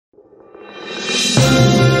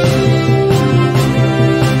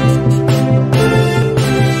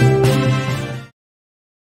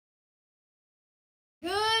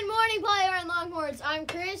I'm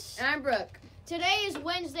Chris. And I'm Brooke. Today is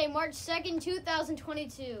Wednesday, March 2nd,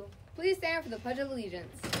 2022. Please stand for the Pledge of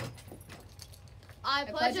Allegiance. I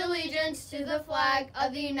pledge allegiance to the flag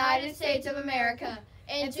of the United States of America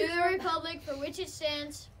and to the republic for which it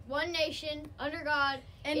stands, one nation, under God,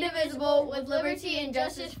 indivisible, with liberty and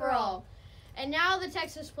justice for all. And now the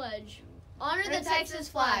Texas Pledge. Honor the Texas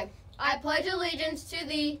flag. I pledge allegiance to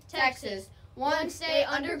thee, Texas, one state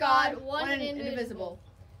under God, one and indivisible.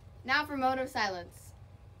 Now for a moment of silence.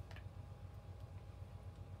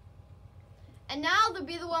 And now the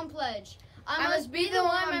Be the One pledge. I must be the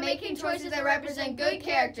one by making choices that represent good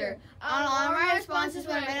character. I will honor my responses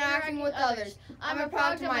when I'm interacting with others. I'm a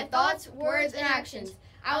product of my thoughts, words, and actions.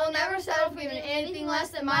 I will never settle for even anything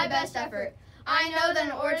less than my best effort. I know that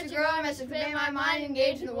in order to grow, I must expand my mind and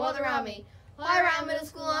engage in the world around me. Flyer Middle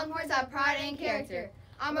School Longhorns have pride and character.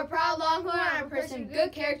 I'm a proud Longhorn and I'm a person of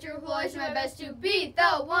good character who will always do my best to be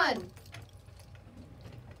the one.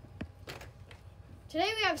 Today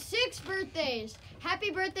we have 6 birthdays.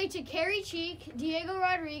 Happy birthday to Carrie Cheek, Diego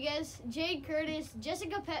Rodriguez, Jade Curtis,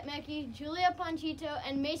 Jessica Petmecki, Julia Ponchito,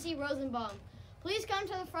 and Macy Rosenbaum. Please come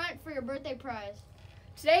to the front for your birthday prize.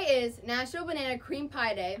 Today is National Banana Cream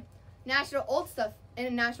Pie Day, National Old Stuff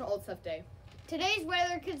Day. Today's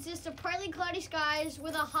weather consists of partly cloudy skies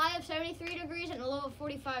with a high of 73 degrees and a low of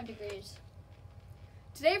 45 degrees.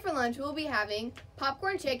 Today for lunch we'll be having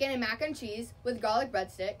popcorn chicken and mac and cheese with garlic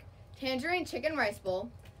breadstick, tangerine chicken rice bowl,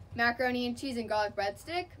 macaroni and cheese and garlic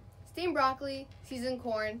breadstick, steamed broccoli, seasoned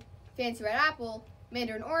corn, fancy red apple,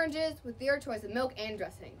 mandarin oranges with your choice of milk and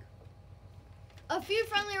dressing. A few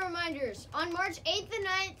friendly reminders. On March 8th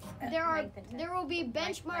and 9th, there will be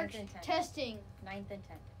benchmark testing. 9th and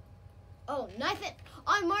 10th. Oh, 9th and,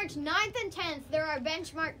 on March 9th and 10th, there are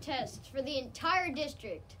benchmark tests for the entire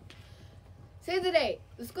district. Save the date.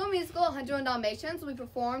 The school musical 101 Dalmatians will be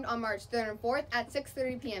performed on March 3rd and 4th at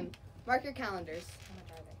 6:30 p.m. Mark your calendars.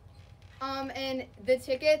 And the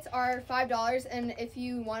tickets are $5, and if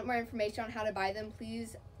you want more information on how to buy them,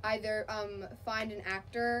 please either find an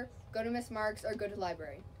actor, go to Miss Marks, or go to the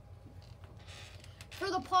library. For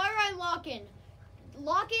the Powerline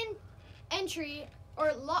lock-in entry,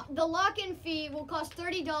 or the lock-in fee will cost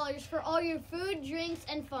 $30 for all your food, drinks,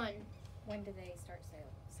 and fun. When do they start selling?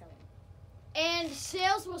 And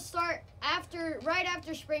sales will start right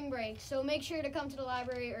after spring break, so make sure to come to the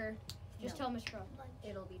library or just tell Miss Crow.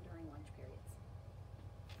 It'll be during lunch periods.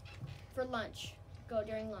 For lunch. Go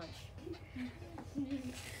during lunch.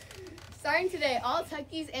 Starting today, all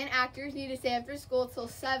techies and actors need to stay after school till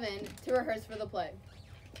 7 to rehearse for the play.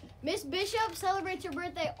 Miss Bishop celebrates her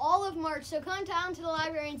birthday all of March, so come down to the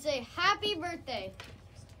library and say happy birthday.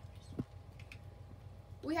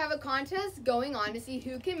 We have a contest going on to see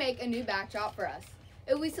who can make a new backdrop for us.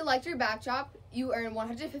 If we select your backdrop, you earn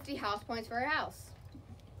 150 house points for your house.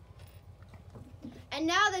 And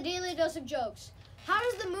now the daily dose of jokes. How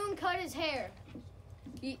does the moon cut his hair?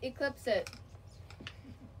 He eclipses it.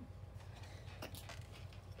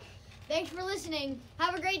 Thanks for listening.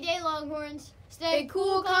 Have a great day, Longhorns. Stay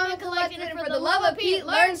cool, calm, and collected, and for the love of Pete,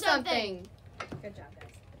 learn something. Good job, guys.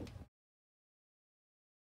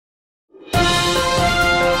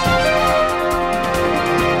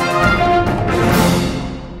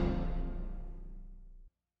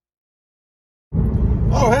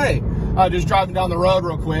 Oh, hey, just driving down the road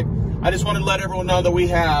real quick. I just wanted to let everyone know that we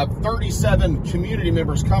have 37 community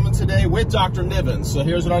members coming today with Dr. Nivens. So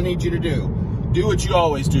here's what I need you to do. Do what you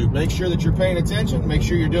always do. Make sure that you're paying attention. Make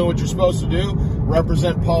sure you're doing what you're supposed to do.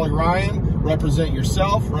 Represent Polly Ryan. Represent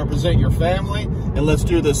yourself. Represent your family. And let's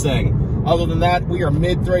do this thing. Other than that, we are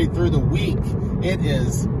midway through the week. It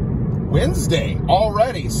is Wednesday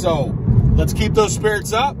already. So let's keep those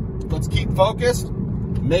spirits up. Let's keep focused.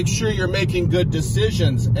 Make sure you're making good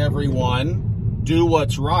decisions, everyone. Do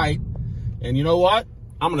what's right. And you know what?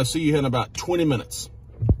 I'm going to see you in about 20 minutes.